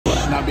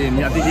not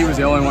being, I think he was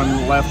the only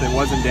one left that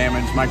wasn't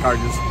damaged. My car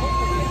just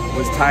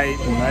was tight,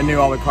 and I knew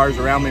all the cars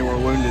around me were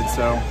wounded,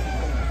 so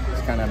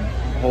just kind of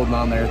holding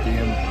on there at the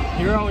end.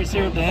 You're always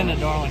here at the end at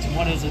Darlington.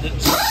 What is it that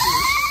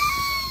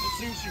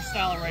suits your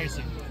style of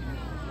racing?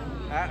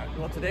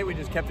 Well, today we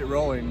just kept it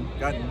rolling.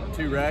 Got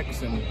 2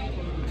 wrecks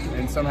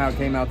and somehow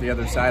came out the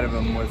other side of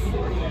them with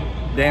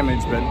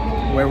damage, but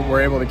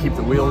we're able to keep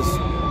the wheels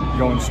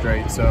going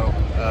straight. So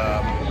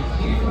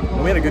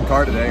we had a good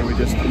car today. We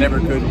just never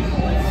could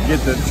get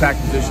the track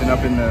position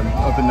up in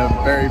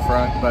the very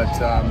front, but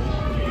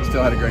we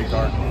still had a great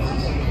car.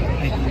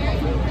 Thank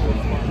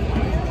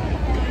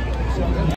you.